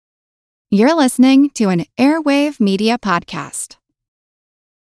You're listening to an Airwave Media Podcast.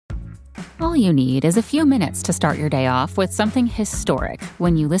 All you need is a few minutes to start your day off with something historic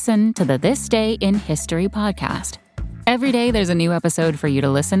when you listen to the This Day in History podcast. Every day there's a new episode for you to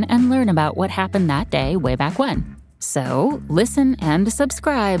listen and learn about what happened that day way back when. So listen and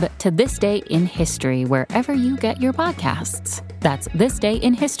subscribe to This Day in History wherever you get your podcasts. That's This Day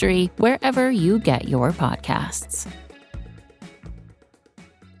in History wherever you get your podcasts.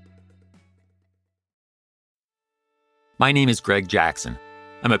 My name is Greg Jackson.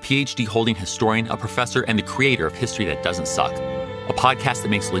 I'm a PhD-holding historian, a professor, and the creator of History That Doesn't Suck, a podcast that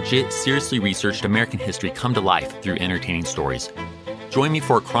makes legit, seriously researched American history come to life through entertaining stories. Join me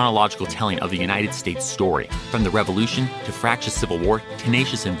for a chronological telling of the United States story, from the Revolution to fractious Civil War,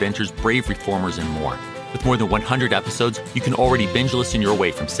 tenacious inventors, brave reformers, and more. With more than 100 episodes, you can already binge listen your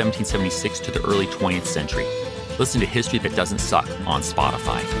way from 1776 to the early 20th century. Listen to History That Doesn't Suck on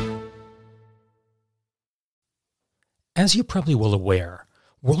Spotify. As you're probably well aware,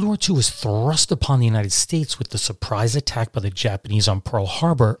 World War II was thrust upon the United States with the surprise attack by the Japanese on Pearl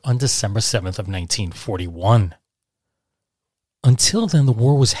Harbor on December 7th of 1941. Until then, the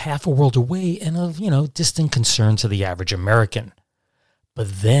war was half a world away and of, distant concern to the average American.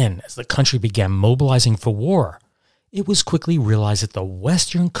 But then, as the country began mobilizing for war, it was quickly realized that the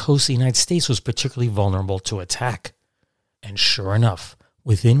western coast of the United States was particularly vulnerable to attack. And sure enough,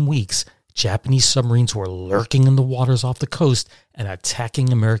 within weeks, Japanese submarines were lurking in the waters off the coast and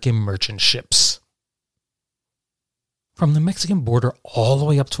attacking American merchant ships. From the Mexican border all the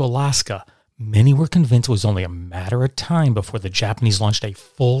way up to Alaska, many were convinced it was only a matter of time before the Japanese launched a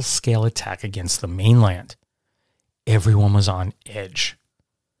full-scale attack against the mainland. Everyone was on edge.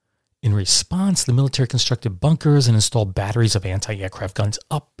 In response, the military constructed bunkers and installed batteries of anti-aircraft guns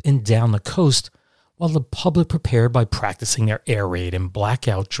up and down the coast, while the public prepared by practicing their air raid and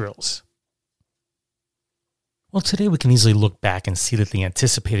blackout drills. Well, today we can easily look back and see that the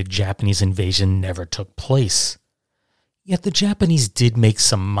anticipated Japanese invasion never took place. Yet the Japanese did make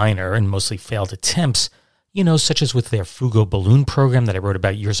some minor and mostly failed attempts, such as with their Fugo balloon program that I wrote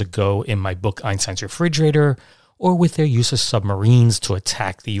about years ago in my book Einstein's Refrigerator, or with their use of submarines to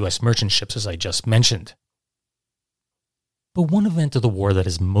attack the U.S. merchant ships as I just mentioned. But one event of the war that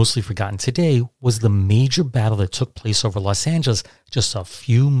is mostly forgotten today was the major battle that took place over Los Angeles just a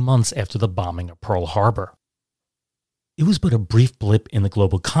few months after the bombing of Pearl Harbor. It was but a brief blip in the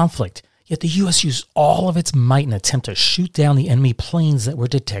global conflict, yet the U.S. used all of its might in an attempt to shoot down the enemy planes that were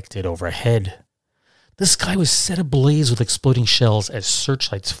detected overhead. The sky was set ablaze with exploding shells as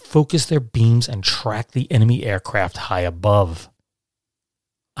searchlights focused their beams and tracked the enemy aircraft high above.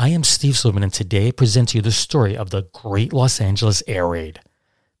 I am Steve Silverman, and today I present to you the story of the Great Los Angeles Air Raid.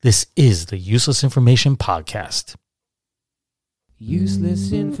 This is the Useless Information Podcast.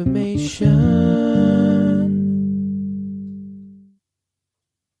 Useless information.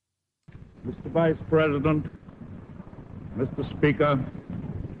 Mr. Vice President, Mr. Speaker,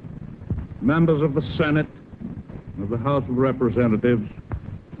 members of the Senate, of the House of Representatives,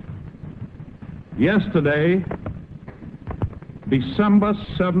 yesterday, December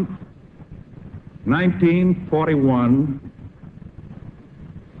 7th, 1941,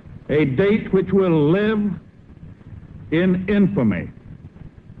 a date which will live in infamy,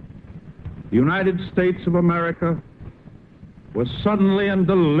 the United States of America was suddenly and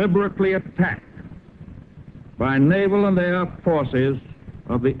deliberately attacked by naval and air forces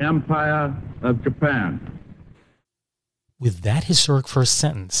of the Empire of Japan. With that historic first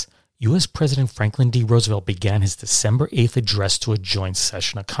sentence, U.S. President Franklin D. Roosevelt began his December 8th address to a joint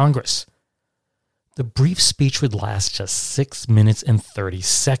session of Congress. The brief speech would last just 6 minutes and 30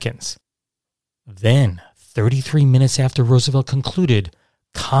 seconds. Then, 33 minutes after Roosevelt concluded,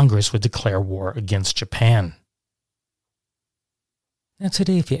 Congress would declare war against Japan. Now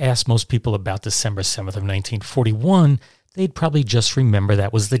today, if you ask most people about December 7th of 1941, they'd probably just remember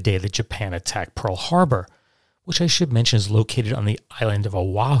that was the day that Japan attacked Pearl Harbor, which I should mention is located on the island of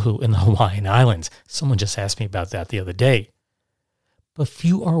Oahu in the Hawaiian Islands. Someone just asked me about that the other day. But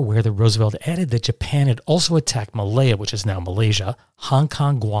few are aware that Roosevelt added that Japan had also attacked Malaya, which is now Malaysia, Hong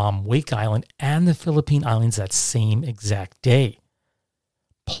Kong, Guam, Wake Island, and the Philippine Islands that same exact day.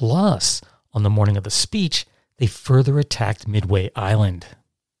 Plus, on the morning of the speech, they further attacked Midway Island.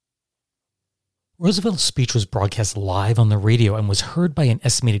 Roosevelt's speech was broadcast live on the radio and was heard by an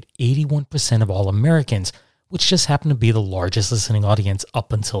estimated 81% of all Americans, which just happened to be the largest listening audience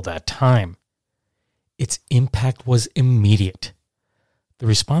up until that time. Its impact was immediate. The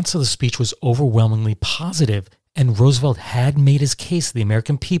response to the speech was overwhelmingly positive, and Roosevelt had made his case to the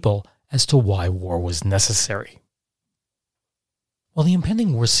American people as to why war was necessary. While the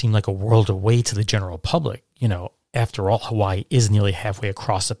impending war seemed like a world away to the general public, after all, Hawaii is nearly halfway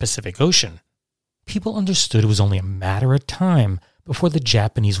across the Pacific Ocean, people understood it was only a matter of time before the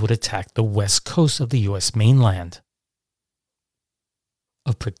Japanese would attack the west coast of the U.S. mainland.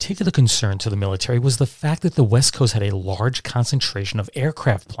 Of particular concern to the military was the fact that the West Coast had a large concentration of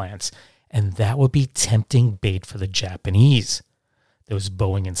aircraft plants, and that would be tempting bait for the Japanese. There was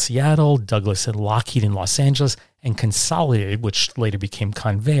Boeing in Seattle, Douglas and Lockheed in Los Angeles, and Consolidated, which later became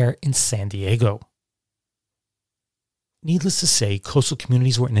Convair, in San Diego. Needless to say, coastal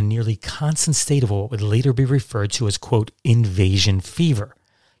communities were in a nearly constant state of what would later be referred to as, quote, invasion fever.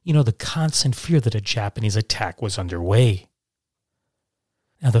 The constant fear that a Japanese attack was underway.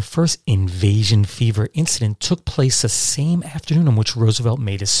 Now, the first invasion fever incident took place the same afternoon on which Roosevelt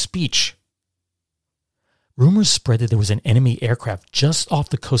made his speech. Rumors spread that there was an enemy aircraft just off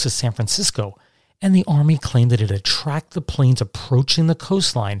the coast of San Francisco, and the Army claimed that it had tracked the planes approaching the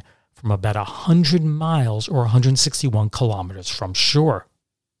coastline from about 100 miles or 161 kilometers from shore.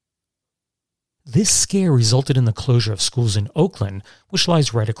 This scare resulted in the closure of schools in Oakland, which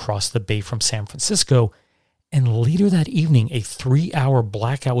lies right across the bay from San Francisco, and later that evening a 3-hour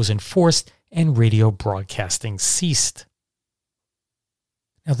blackout was enforced and radio broadcasting ceased.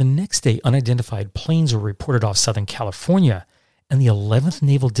 Now, the next day, unidentified planes were reported off Southern California, and the 11th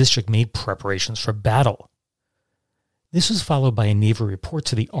Naval District made preparations for battle. This was followed by a Navy report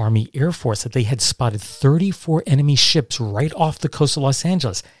to the Army Air Force that they had spotted 34 enemy ships right off the coast of Los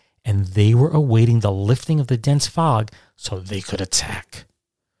Angeles, and they were awaiting the lifting of the dense fog so they could attack.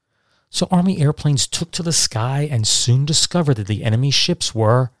 So Army airplanes took to the sky and soon discovered that the enemy ships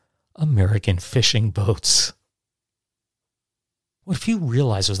were American fishing boats. What few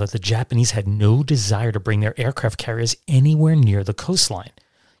realized was that the Japanese had no desire to bring their aircraft carriers anywhere near the coastline.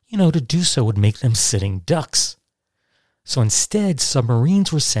 To do so would make them sitting ducks. So instead,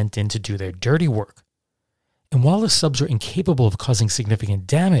 submarines were sent in to do their dirty work. And while the subs were incapable of causing significant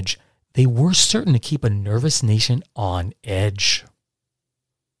damage, they were certain to keep a nervous nation on edge.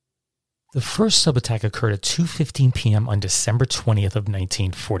 The first sub-attack occurred at 2:15 p.m. on December 20th of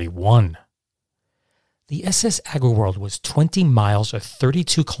 1941. The SS Agriworld was 20 miles or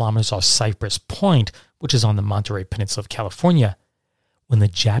 32 kilometers off Cypress Point, which is on the Monterey Peninsula of California, when the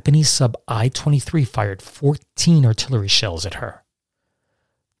Japanese sub I-23 fired 14 artillery shells at her.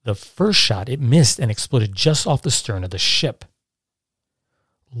 The first shot, it missed and exploded just off the stern of the ship.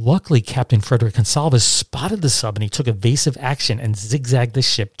 Luckily, Captain Frederick Gonsalves spotted the sub and he took evasive action and zigzagged the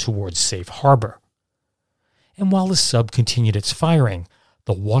ship towards safe harbor. And while the sub continued its firing,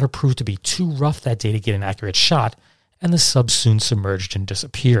 the water proved to be too rough that day to get an accurate shot, and the sub soon submerged and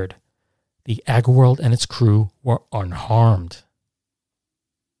disappeared. The Agriworld and its crew were unharmed.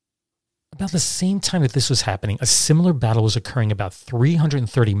 About the same time that this was happening, a similar battle was occurring about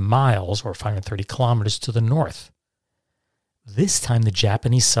 330 miles or 530 kilometers to the north. This time, the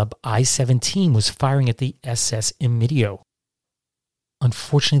Japanese sub I-17 was firing at the SS Emilio.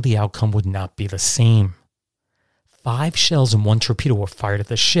 Unfortunately, the outcome would not be the same. 5 shells and 1 torpedo were fired at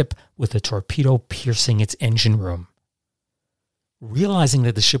the ship, with the torpedo piercing its engine room. Realizing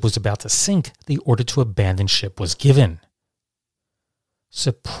that the ship was about to sink, the order to abandon ship was given.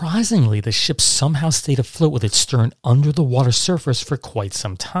 Surprisingly, the ship somehow stayed afloat with its stern under the water surface for quite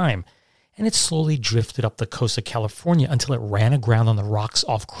some time, and it slowly drifted up the coast of California until it ran aground on the rocks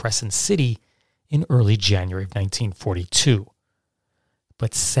off Crescent City in early January of 1942.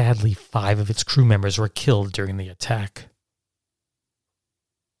 But sadly, 5 of its crew members were killed during the attack.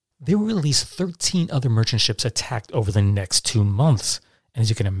 There were at least 13 other merchant ships attacked over the next 2 months, and as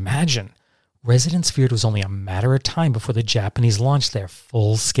you can imagine, residents feared it was only a matter of time before the Japanese launched their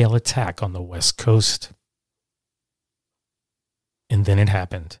full-scale attack on the West Coast. And then it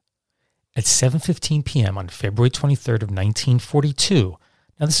happened. At 7:15 p.m. on February 23rd of 1942,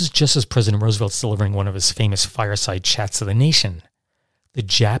 now this is just as President Roosevelt's delivering one of his famous fireside chats to the nation, the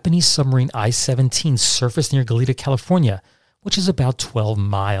Japanese submarine I-17 surfaced near Goleta, California, which is about 12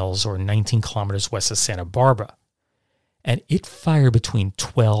 miles or 19 kilometers west of Santa Barbara, and it fired between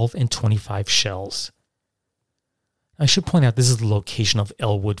 12 and 25 shells. I should point out this is the location of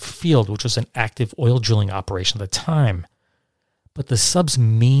Elwood Field, which was an active oil drilling operation at the time. But the sub's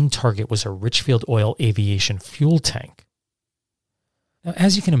main target was a Richfield Oil aviation fuel tank. Now,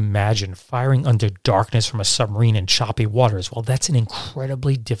 as you can imagine, firing under darkness from a submarine in choppy waters, well, that's an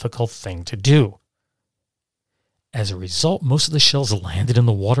incredibly difficult thing to do. As a result, most of the shells landed in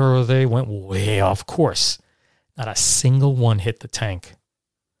the water or they went way off course. Not a single one hit the tank.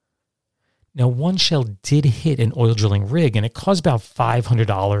 Now, one shell did hit an oil drilling rig, and it cost about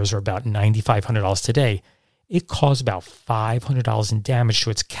 $500 or about $9,500 today, it caused about $500 in damage to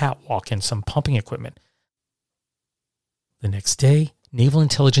its catwalk and some pumping equipment. The next day, Naval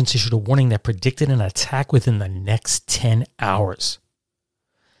Intelligence issued a warning that predicted an attack within the next 10 hours.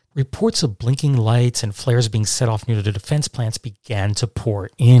 Reports of blinking lights and flares being set off near the defense plants began to pour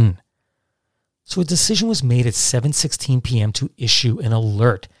in. So a decision was made at 7:16 p.m. to issue an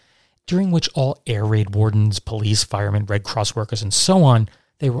alert, during which all air raid wardens, police, firemen, Red Cross workers, and so on,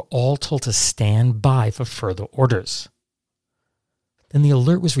 they were all told to stand by for further orders. Then the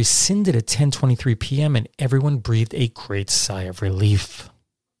alert was rescinded at 10:23 p.m. and everyone breathed a great sigh of relief.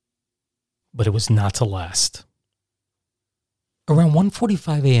 But it was not to last. Around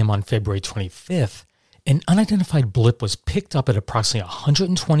 1:45 a.m. on February 25th, an unidentified blip was picked up at approximately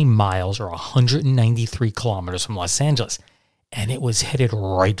 120 miles or 193 kilometers from Los Angeles, and it was headed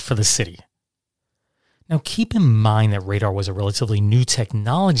right for the city. Now keep in mind that radar was a relatively new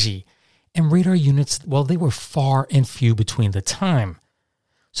technology, and radar units, well, they were far and few between the time.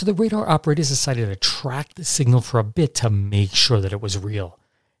 So the radar operators decided to track the signal for a bit to make sure that it was real,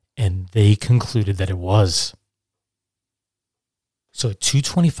 and they concluded that it was. So at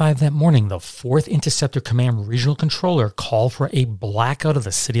 2:25 that morning, the 4th Interceptor Command Regional Controller called for a blackout of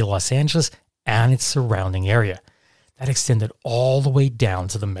the city of Los Angeles and its surrounding area. That extended all the way down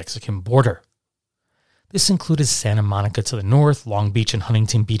to the Mexican border. This included Santa Monica to the north, Long Beach and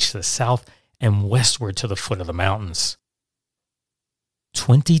Huntington Beach to the south, and westward to the foot of the mountains.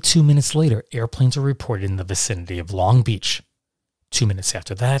 22 minutes later, airplanes were reported in the vicinity of Long Beach. 2 minutes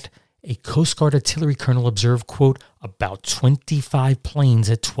after that, a Coast Guard artillery colonel observed, quote, about 25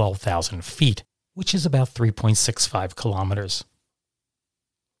 planes at 12,000 feet, which is about 3.65 kilometers.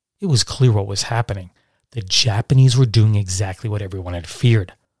 It was clear what was happening. The Japanese were doing exactly what everyone had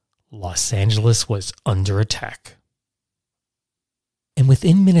feared. Los Angeles was under attack. And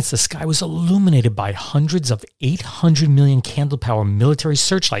within minutes, the sky was illuminated by hundreds of 800 million candle-power military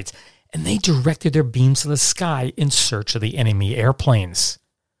searchlights, and they directed their beams to the sky in search of the enemy airplanes.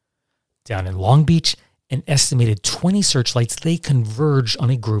 Down in Long Beach, an estimated 20 searchlights, they converged on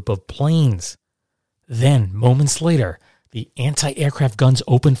a group of planes. Then, moments later, the anti-aircraft guns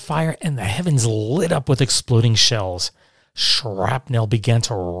opened fire and the heavens lit up with exploding shells. Shrapnel began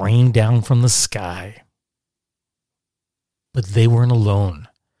to rain down from the sky. But they weren't alone.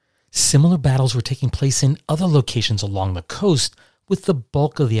 Similar battles were taking place in other locations along the coast, with the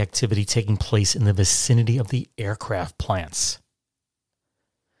bulk of the activity taking place in the vicinity of the aircraft plants.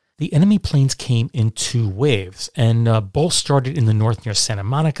 The enemy planes came in 2 waves, and both started in the north near Santa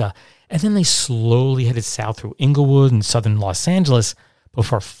Monica, and then they slowly headed south through Inglewood and southern Los Angeles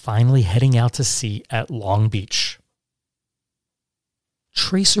before finally heading out to sea at Long Beach.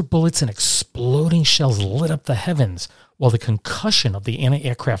 Tracer bullets and exploding shells lit up the heavens, while the concussion of the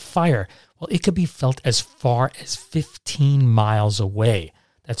anti-aircraft fire, well, it could be felt as far as 15 miles away.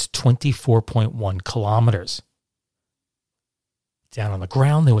 That's 24.1 kilometers. Down on the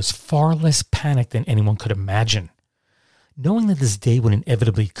ground, there was far less panic than anyone could imagine. Knowing that this day would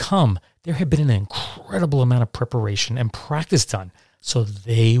inevitably come, there had been an incredible amount of preparation and practice done, so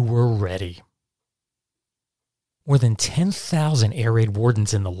they were ready. More than 10,000 air raid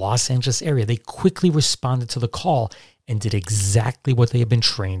wardens in the Los Angeles area, they quickly responded to the call and did exactly what they had been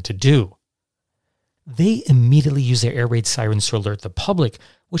trained to do. They immediately used their air raid sirens to alert the public,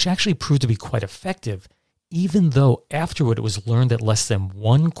 which actually proved to be quite effective, even though afterward it was learned that less than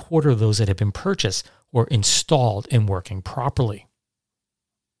 1/4 of those that had been purchased were installed and working properly.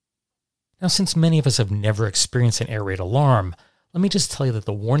 Now, since many of us have never experienced an air raid alarm, let me just tell you that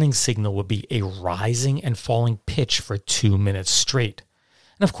the warning signal would be a rising and falling pitch for 2 minutes straight.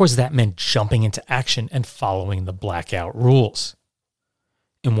 And of course, that meant jumping into action and following the blackout rules.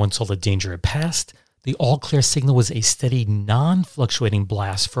 And once all the danger had passed, the all-clear signal was a steady, non-fluctuating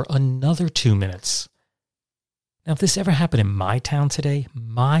blast for another 2 minutes. Now, if this ever happened in my town today,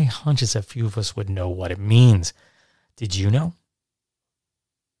 my hunch is a few of us would know what it means. Did you know?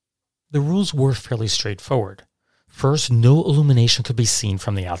 The rules were fairly straightforward. First, no illumination could be seen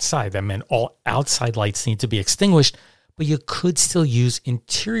from the outside. That meant all outside lights need to be extinguished, but you could still use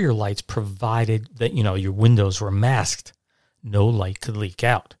interior lights provided that, your windows were masked. No light could leak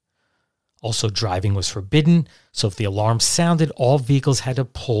out. Also, driving was forbidden, so if the alarm sounded, all vehicles had to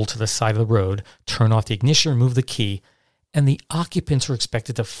pull to the side of the road, turn off the ignition, remove the key, and the occupants were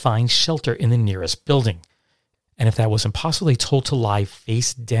expected to find shelter in the nearest building. And if that wasn't possible, they told to lie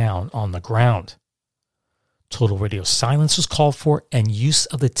face down on the ground. Total radio silence was called for, and use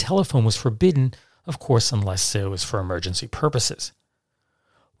of the telephone was forbidden, of course, unless it was for emergency purposes.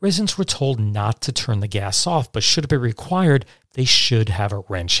 Residents were told not to turn the gas off, but should it be required, they should have a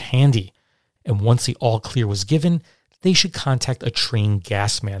wrench handy. and once the all clear was given, they should contact a trained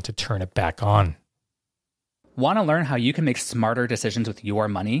gas man to turn it back on. Want to learn how you can make smarter decisions with your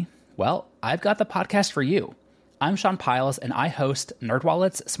money? Well, I've got the podcast for you. I'm Sean Piles, and I host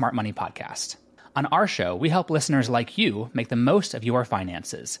NerdWallet's Smart Money Podcast. On our show, we help listeners like you make the most of your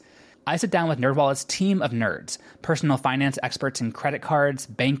finances. I sit down with NerdWallet's team of nerds, personal finance experts in credit cards,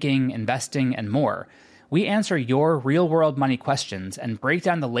 banking, investing, and more. We answer your real-world money questions and break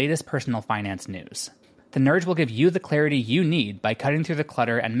down the latest personal finance news. The nerds will give you the clarity you need by cutting through the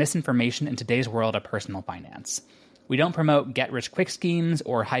clutter and misinformation in today's world of personal finance. We don't promote get-rich-quick schemes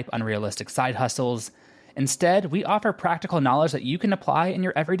or hype unrealistic side hustles. Instead, we offer practical knowledge that you can apply in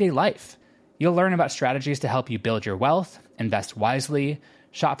your everyday life. You'll learn about strategies to help you build your wealth, invest wisely,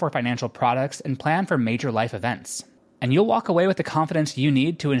 shop for financial products, and plan for major life events. And you'll walk away with the confidence you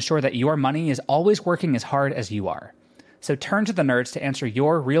need to ensure that your money is always working as hard as you are. So turn to the nerds to answer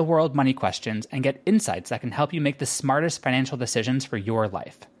your real-world money questions and get insights that can help you make the smartest financial decisions for your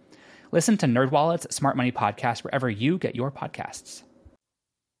life. Listen to NerdWallet's Smart Money Podcast wherever you get your podcasts.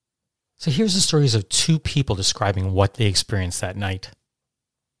 So here's the stories of two people describing what they experienced that night.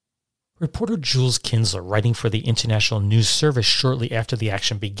 Reporter Jules Kinsler, writing for the International News Service shortly after the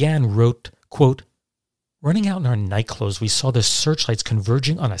action began, wrote, quote, "Running out in our nightclothes, we saw the searchlights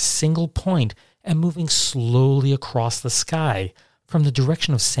converging on a single point and moving slowly across the sky from the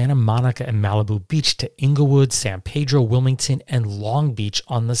direction of Santa Monica and Malibu Beach to Inglewood, San Pedro, Wilmington, and Long Beach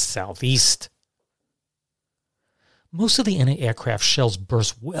on the southeast. Most of the anti-aircraft shells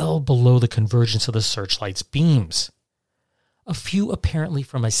burst well below the convergence of the searchlight's beams. A few apparently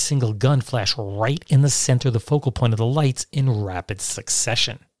from a single gun flashed right in the center of the focal point of the lights in rapid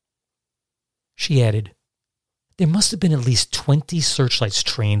succession." She added, "There must have been at least 20 searchlights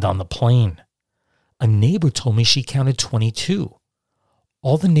trained on the plane. A neighbor told me she counted 22.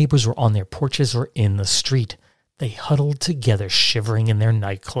 All the neighbors were on their porches or in the street. They huddled together, shivering in their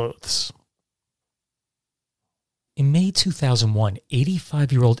nightclothes." In May 2001,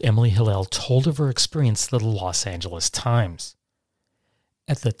 85-year-old Emily Hillel told of her experience to the Los Angeles Times.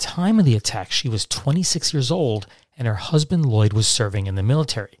 At the time of the attack, she was 26 years old, and her husband Lloyd was serving in the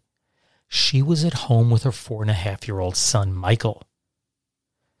military. She was at home with her 4.5-year-old son, Michael.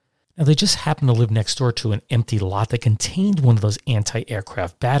 Now, they just happened to live next door to an empty lot that contained one of those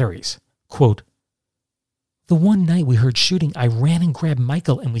anti-aircraft batteries. Quote, "The one night we heard shooting, I ran and grabbed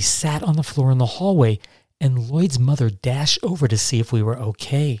Michael, and we sat on the floor in the hallway, and Lloyd's mother dashed over to see if we were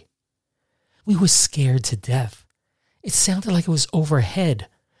okay. We were scared to death. It sounded like it was overhead.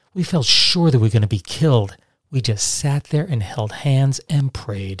 We felt sure that we were going to be killed. We just sat there and held hands and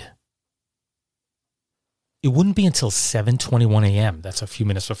prayed." It wouldn't be until 7:21 a.m., that's a few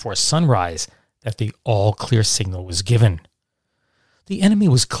minutes before sunrise, that the all-clear signal was given. The enemy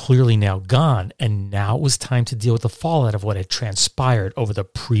was clearly now gone, and now it was time to deal with the fallout of what had transpired over the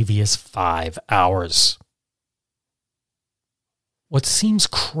previous 5 hours. What seems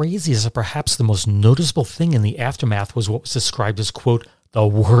crazy is that perhaps the most noticeable thing in the aftermath was what was described as, quote, "the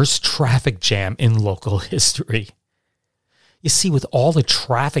worst traffic jam in local history." You see, with all the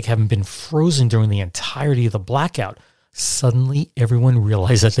traffic having been frozen during the entirety of the blackout, suddenly everyone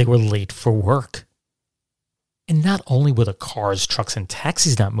realized that they were late for work. And not only were the cars, trucks, and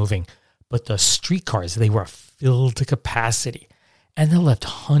taxis not moving, but the streetcars, they were filled to capacity, and they left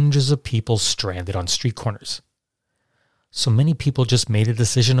hundreds of people stranded on street corners. So many people just made a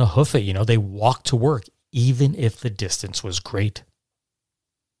decision to hoof it. They walked to work, even if the distance was great.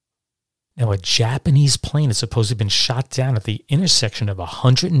 Now, a Japanese plane had supposedly been shot down at the intersection of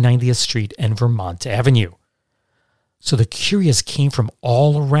 190th Street and Vermont Avenue. So the curious came from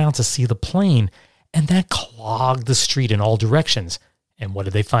all around to see the plane, and that clogged the street in all directions. And what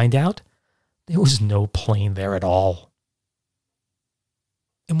did they find out? There was no plane there at all.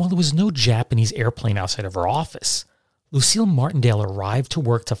 And while there was no Japanese airplane outside of her office, Lucille Martindale arrived to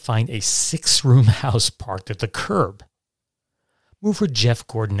work to find a 6-room house parked at the curb. Mover Jeff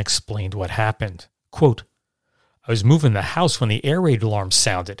Gordon explained what happened. Quote, "I was moving the house when the air raid alarm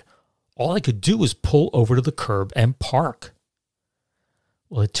sounded. All I could do was pull over to the curb and park."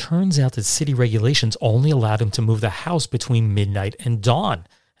 Well, it turns out that city regulations only allowed him to move the house between midnight and dawn.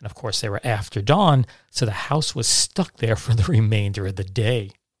 And of course, they were after dawn, so the house was stuck there for the remainder of the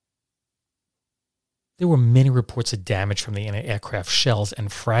day. There were many reports of damage from the anti-aircraft shells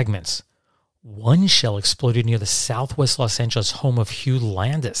and fragments. One shell exploded near the southwest Los Angeles home of Hugh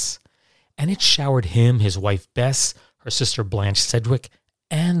Landis, and it showered him, his wife Bess, her sister Blanche Sedgwick,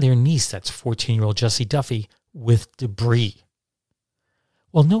 and their niece, that's 14-year-old Jessie Duffy, with debris.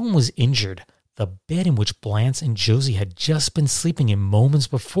 While no one was injured, the bed in which Blanche and Josie had just been sleeping in moments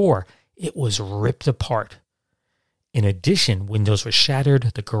before, It was ripped apart. In addition, windows were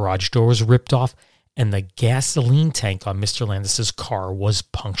shattered, the garage door was ripped off, and the gasoline tank on Mr. Landis's car was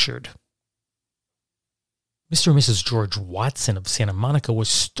punctured. Mr. and Mrs. George Watson of Santa Monica was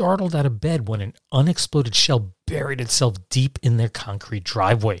startled out of bed when an unexploded shell buried itself deep in their concrete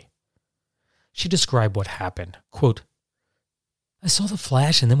driveway. She described what happened. Quote, "I saw the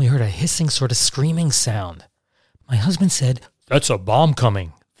flash and then we heard a hissing sort of screaming sound. My husband said, 'That's a bomb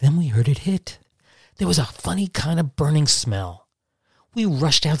coming.' Then we heard it hit. There was a funny kind of burning smell. We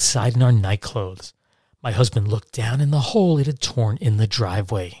rushed outside in our nightclothes. My husband looked down in the hole it had torn in the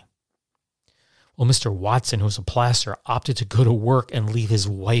driveway." Well, Mr. Watson, who was a plasterer, opted to go to work and leave his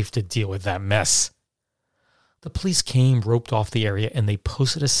wife to deal with that mess. The police came, roped off the area, and they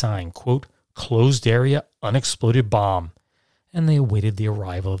posted a sign, quote, "Closed area, unexploded bomb," and they awaited the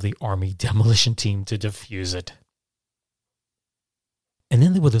arrival of the Army demolition team to defuse it. And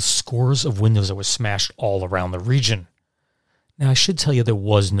then there were the scores of windows that were smashed all around the region. Now, I should tell you there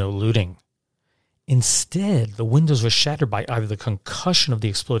was no looting. Instead, the windows were shattered by either the concussion of the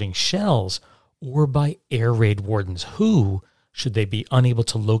exploding shells or by air raid wardens who, should they be unable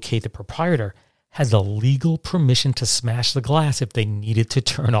to locate the proprietor, had the legal permission to smash the glass if they needed to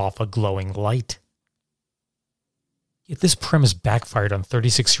turn off a glowing light. Yet this premise backfired on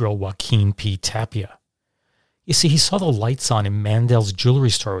 36-year-old Joaquin P. Tapia. You see, he saw the lights on in Mandel's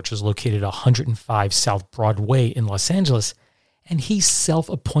jewelry store, which was located 105 South Broadway in Los Angeles, and he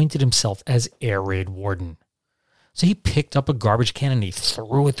self-appointed himself as air raid warden. So he picked up a garbage can and he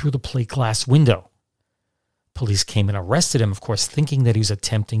threw it through the plate glass window. Police came and arrested him, of course, thinking that he was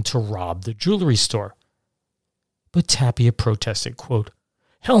attempting to rob the jewelry store. But Tapia protested, quote,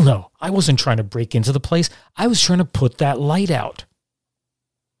 "Hell no, I wasn't trying to break into the place. I was trying to put that light out."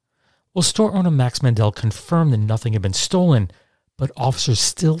 Well, store owner Max Mandel confirmed that nothing had been stolen, but officers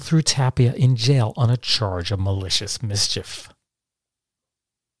still threw Tapia in jail on a charge of malicious mischief.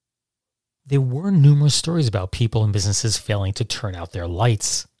 There were numerous stories about people and businesses failing to turn out their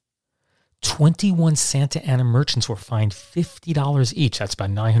lights. 21 Santa Ana merchants were fined $50 each. That's about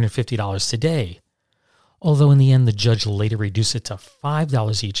 $950 today. Although in the end, the judge later reduced it to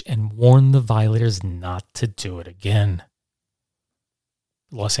 $5 each and warned the violators not to do it again.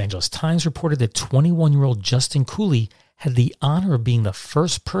 The Los Angeles Times reported that 21-year-old Justin Cooley had the honor of being the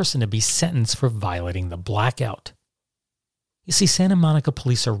first person to be sentenced for violating the blackout. You see, Santa Monica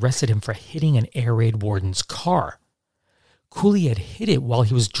police arrested him for hitting an air raid warden's car. Cooley had hit it while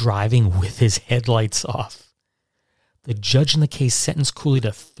he was driving with his headlights off. The judge in the case sentenced Cooley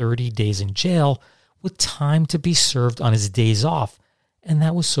to 30 days in jail with time to be served on his days off, and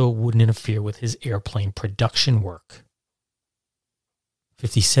that was so it wouldn't interfere with his airplane production work.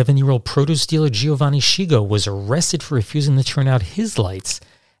 57-year-old produce dealer Giovanni Shigo was arrested for refusing to turn out his lights,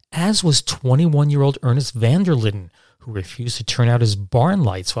 as was 21-year-old Ernest Vanderliden, who refused to turn out his barn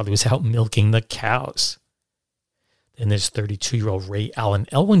lights while he was out milking the cows. Then there's 32-year-old Ray Allen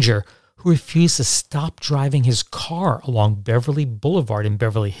Elwinger, who refused to stop driving his car along Beverly Boulevard in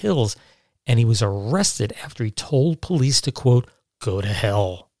Beverly Hills, and he was arrested after he told police to, quote, "go to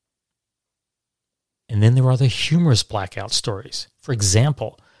hell." And then there are the humorous blackout stories. For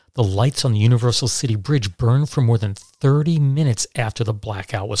example, the lights on the Universal City Bridge burned for more than 30 minutes after the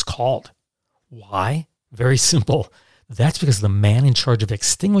blackout was called. Why? Very simple. That's because the man in charge of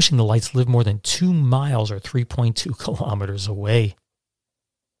extinguishing the lights lived more than 2 miles or 3.2 kilometers away.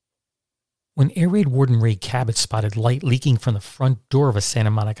 When Air Raid Warden Ray Cabot spotted light leaking from the front door of a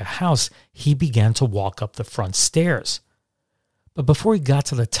Santa Monica house, he began to walk up the front stairs. But before he got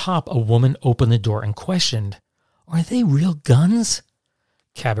to the top, a woman opened the door and questioned, "Are they real guns?"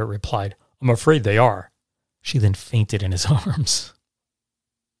 Cabot replied, "I'm afraid they are." She then fainted in his arms.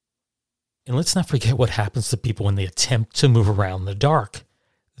 And let's not forget what happens to people when they attempt to move around in the dark.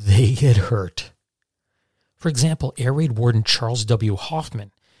 They get hurt. For example, Air Raid Warden Charles W.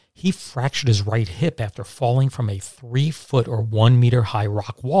 Hoffman, he fractured his right hip after falling from a 3-foot or 1 meter high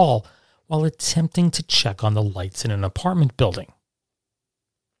rock wall while attempting to check on the lights in an apartment building.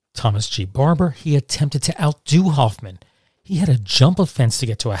 Thomas G. Barber, he attempted to outdo Hoffman. He had to jump a fence to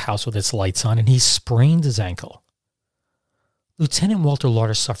get to a house with its lights on, and he sprained his ankle. Lieutenant Walter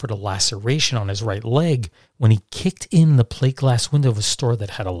Lauder suffered a laceration on his right leg when he kicked in the plate glass window of a store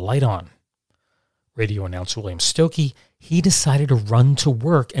that had a light on. Radio announcer William Stokey, he decided to run to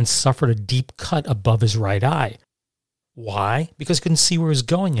work and suffered a deep cut above his right eye. Why? Because he couldn't see where he was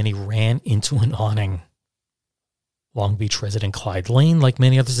going and he ran into an awning. Long Beach resident Clyde Lane, like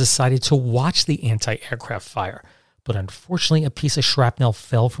many others, decided to watch the anti-aircraft fire, but unfortunately a piece of shrapnel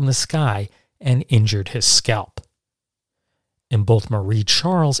fell from the sky and injured his scalp. And both Marie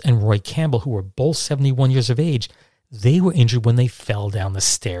Charles and Roy Campbell, who were both 71 years of age, they were injured when they fell down the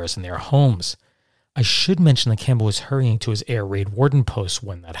stairs in their homes. I should mention that Campbell was hurrying to his air raid warden post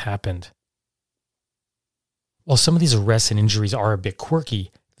when that happened. While some of these arrests and injuries are a bit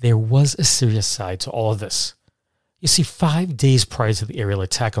quirky, there was a serious side to all of this. You see, 5 days prior to the aerial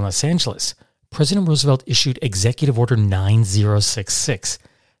attack on Los Angeles, President Roosevelt issued Executive Order 9066,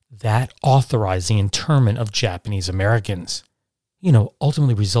 that authorizing internment of Japanese Americans.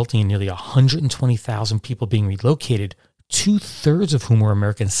 Ultimately resulting in nearly 120,000 people being relocated, 2/3 of whom were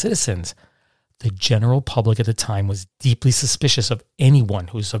American citizens. The general public at the time was deeply suspicious of anyone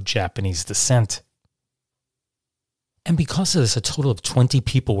who was of Japanese descent. And because of this, a total of 20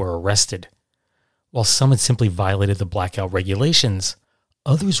 people were arrested. While some had simply violated the blackout regulations,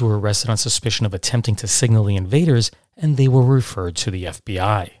 others were arrested on suspicion of attempting to signal the invaders, and they were referred to the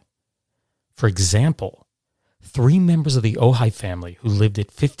FBI. For example, 3 members of the Ojai family who lived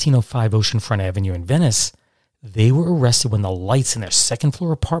at 1505 Oceanfront Avenue in Venice, they were arrested when the lights in their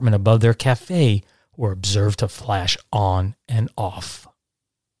second-floor apartment above their cafe were observed to flash on and off.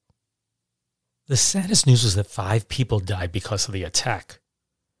 The saddest news was that 5 people died because of the attack.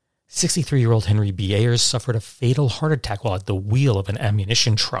 63-year-old Henry B. Ayers suffered a fatal heart attack while at the wheel of an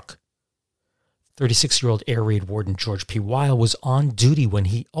ammunition truck. 36-year-old Air Raid Warden George P. Weil was on duty when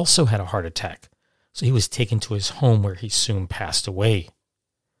he also had a heart attack, so he was taken to his home where he soon passed away.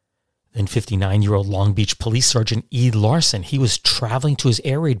 Then 59-year-old Long Beach Police Sergeant E. Larson, he was traveling to his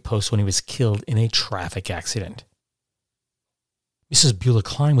air raid post when he was killed in a traffic accident. Mrs. Beulah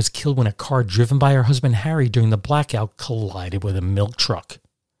Klein was killed when a car driven by her husband Harry during the blackout collided with a milk truck.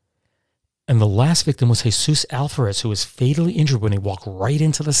 And the last victim was Jesus Alvarez, who was fatally injured when he walked right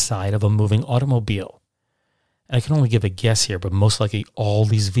into the side of a moving automobile. And I can only give a guess here, but most likely all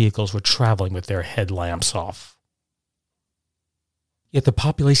these vehicles were traveling with their headlamps off. Yet the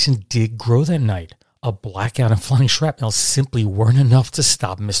population did grow that night. A blackout and flying shrapnel simply weren't enough to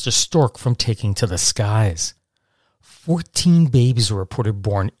stop Mr. Stork from taking to the skies. 14 babies were reported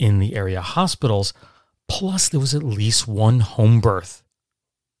born in the area hospitals, plus there was at least 1 home birth.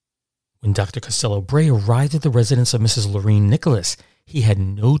 When Dr. Costello Bray arrived at the residence of Mrs. Lorene Nicholas, he had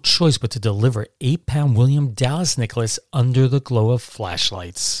no choice but to deliver 8-pound William Dallas Nicholas under the glow of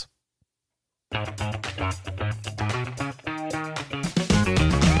flashlights.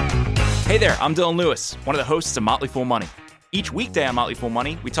 Hey there, I'm Dylan Lewis, one of the hosts of Motley Fool Money. Each weekday on Motley Fool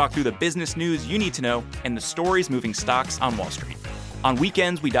Money, we talk through the business news you need to know and the stories moving stocks on Wall Street. On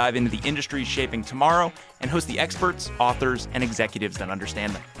weekends, we dive into the industries shaping tomorrow and host the experts, authors, and executives that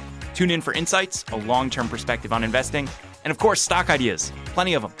understand them. Tune in for insights, a long-term perspective on investing, and of course, stock ideas.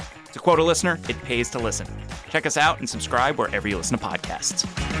 Plenty of them. To quote a listener, it pays to listen. Check us out and subscribe wherever you listen to podcasts.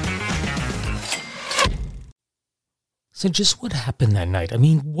 So just what happened that night? I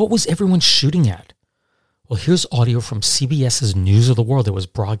mean, what was everyone shooting at? Well, here's audio from CBS's News of the World that was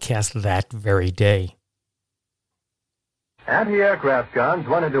broadcast that very day. Anti-aircraft guns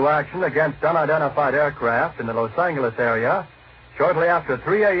went into action against unidentified aircraft in the Los Angeles area shortly after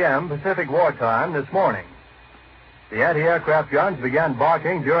 3 a.m. Pacific wartime this morning. The anti-aircraft guns began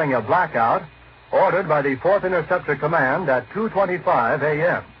barking during a blackout ordered by the 4th Interceptor Command at 2:25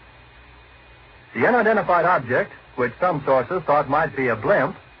 a.m. The unidentified object, which some sources thought might be a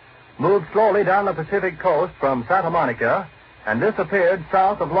blimp, moved slowly down the Pacific coast from Santa Monica and disappeared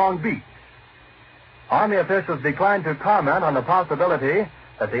south of Long Beach. Army officials declined to comment on the possibility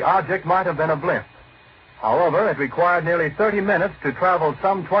that the object might have been a blimp. However, it required nearly 30 minutes to travel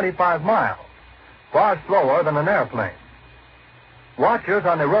some 25 miles, far slower than an airplane. Watchers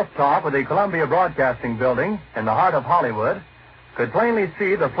on the rooftop of the Columbia Broadcasting Building in the heart of Hollywood could plainly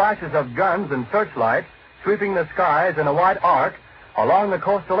see the flashes of guns and searchlights sweeping the skies in a wide arc along the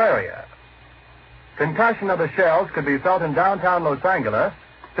coastal area. Concussion of the shells could be felt in downtown Los Angeles,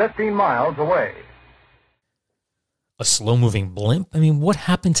 15 miles away. A slow-moving blimp? I mean, what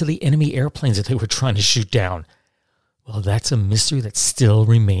happened to the enemy airplanes that they were trying to shoot down? Well, that's a mystery that still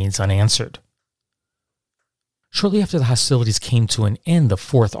remains unanswered. Shortly after the hostilities came to an end, the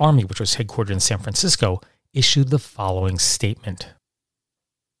 4th Army, which was headquartered in San Francisco, issued the following statement.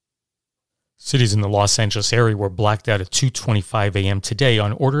 Cities in the Los Angeles area were blacked out at 2:25 a.m. today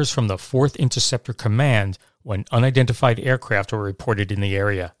on orders from the 4th Interceptor Command when unidentified aircraft were reported in the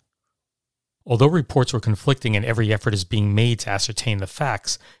area. Although reports were conflicting and every effort is being made to ascertain the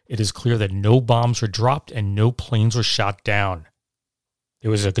facts, it is clear that no bombs were dropped and no planes were shot down.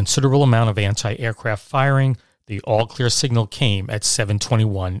 There was a considerable amount of anti-aircraft firing. The all-clear signal came at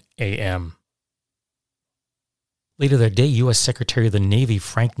 7:21 a.m. Later that day, U.S. Secretary of the Navy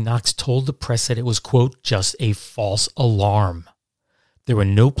Frank Knox told the press that it was, quote, just a false alarm. There were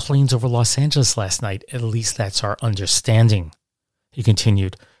no planes over Los Angeles last night, at least that's our understanding. He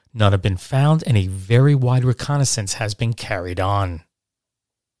continued, none have been found and a very wide reconnaissance has been carried on.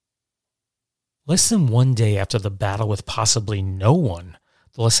 Less than one day after the battle with possibly no one,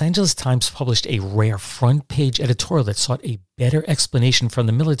 the Los Angeles Times published a rare front-page editorial that sought a better explanation from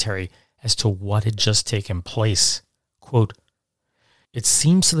the military as to what had just taken place. Quote, it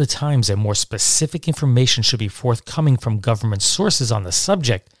seems to the Times that more specific information should be forthcoming from government sources on the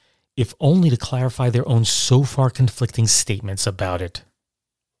subject, if only to clarify their own so far conflicting statements about it.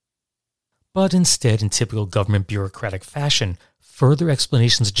 But instead, in typical government bureaucratic fashion, further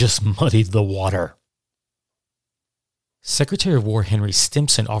explanations just muddied the water. Secretary of War Henry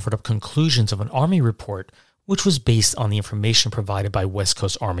Stimson offered up conclusions of an Army report which was based on the information provided by West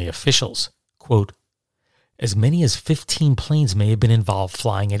Coast Army officials. Quote, as many as 15 planes may have been involved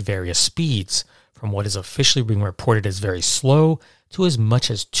flying at various speeds, from what is officially being reported as very slow to as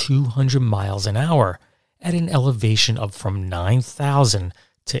much as 200 miles an hour at an elevation of from 9,000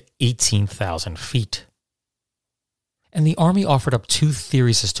 to 18,000 feet. And the Army offered up two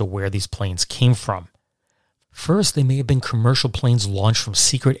theories as to where these planes came from. First, they may have been commercial planes launched from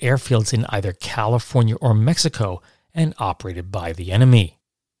secret airfields in either California or Mexico and operated by the enemy.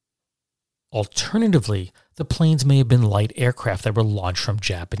 Alternatively, the planes may have been light aircraft that were launched from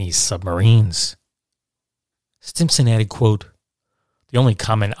Japanese submarines. Stimson added, quote, the only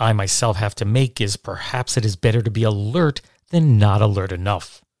comment I myself have to make is perhaps it is better to be alert than not alert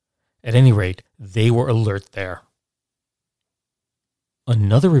enough. At any rate, they were alert there.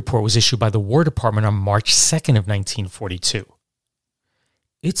 Another report was issued by the War Department on March 2nd of 1942.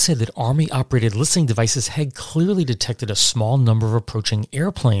 It said that Army-operated listening devices had clearly detected a small number of approaching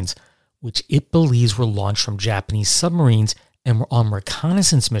airplanes, which it believes were launched from Japanese submarines and were on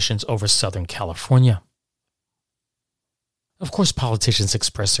reconnaissance missions over Southern California. Of course, politicians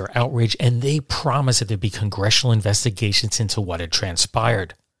expressed their outrage, and they promised that there'd be congressional investigations into what had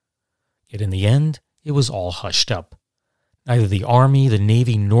transpired. Yet in the end, it was all hushed up. Neither the Army, the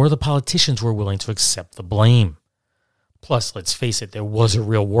Navy, nor the politicians were willing to accept the blame. Plus, let's face it, there was a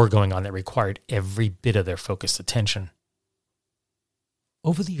real war going on that required every bit of their focused attention.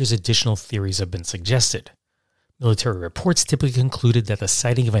 Over the years, additional theories have been suggested. Military reports typically concluded that the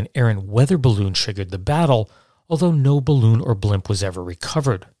sighting of an errant weather balloon triggered the battle, although no balloon or blimp was ever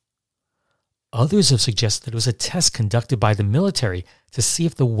recovered. Others have suggested that it was a test conducted by the military to see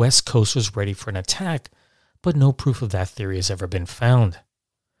if the West Coast was ready for an attack, but no proof of that theory has ever been found.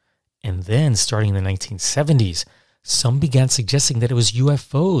 And then, starting in the 1970s, some began suggesting that it was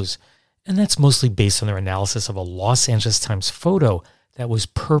UFOs, and that's mostly based on their analysis of a Los Angeles Times photo that was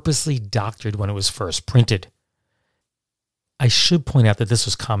purposely doctored when it was first printed. I should point out that this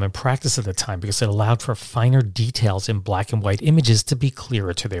was common practice at the time because it allowed for finer details in black and white images to be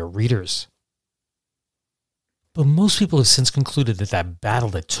clearer to their readers. But most people have since concluded that that battle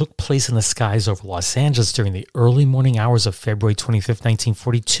that took place in the skies over Los Angeles during the early morning hours of February 25,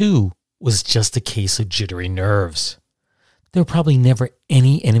 1942, was just a case of jittery nerves. There were probably never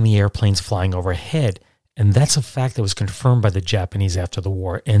any enemy airplanes flying overhead, and that's a fact that was confirmed by the Japanese after the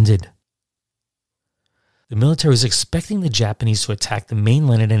war ended. The military was expecting the Japanese to attack the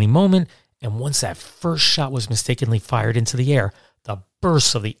mainland at any moment, and once that first shot was mistakenly fired into the air, the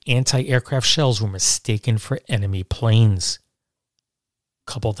bursts of the anti-aircraft shells were mistaken for enemy planes.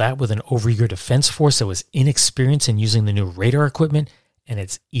 Couple that with an overeager defense force that was inexperienced in using the new radar equipment, and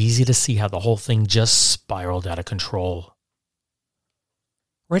it's easy to see how the whole thing just spiraled out of control.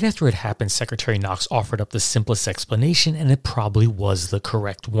 Right after it happened, Secretary Knox offered up the simplest explanation, and it probably was the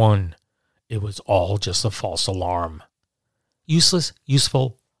correct one. It was all just a false alarm. Useless,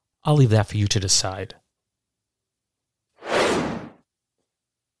 useful, I'll leave that for you to decide.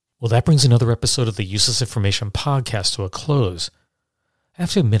 Well, that brings another episode of the Useless Information Podcast to a close. I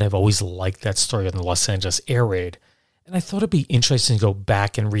have to admit I've always liked that story on the Los Angeles air raid, and I thought it'd be interesting to go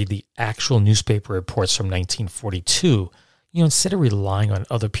back and read the actual newspaper reports from 1942, instead of relying on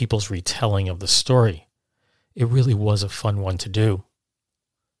other people's retelling of the story. It really was a fun one to do.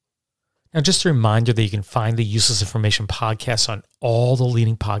 Now, just a reminder that you can find the Useless Information Podcast on all the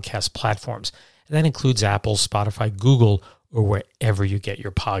leading podcast platforms, and that includes Apple, Spotify, Google, or wherever you get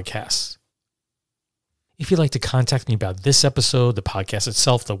your podcasts. If you'd like to contact me about this episode, the podcast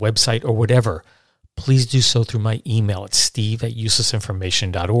itself, the website, or whatever, please do so through my email at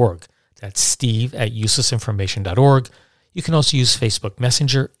steve@uselessinformation.org. That's steve@uselessinformation.org. You can also use Facebook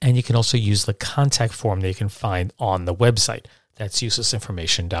Messenger, and you can also use the contact form that you can find on the website. That's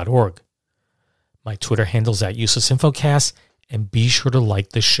uselessinformation.org. My Twitter handle's @UselessInfoCast, and be sure to like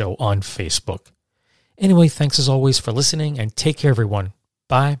the show on Facebook. Anyway, thanks as always for listening, and take care, everyone.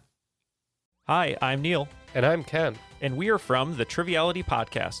 Bye. Hi, I'm Neil. And I'm Ken. And we are from the Triviality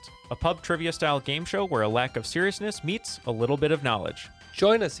Podcast, a pub trivia-style game show where a lack of seriousness meets a little bit of knowledge.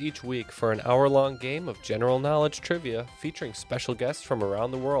 Join us each week for an hour-long game of general knowledge trivia featuring special guests from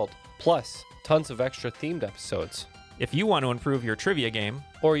around the world, plus tons of extra themed episodes. If you want to improve your trivia game,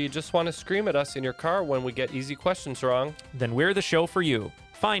 or you just want to scream at us in your car when we get easy questions wrong, then we're the show for you.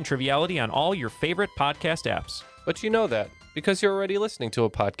 Find Triviality on all your favorite podcast apps. But you know that because you're already listening to a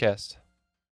podcast.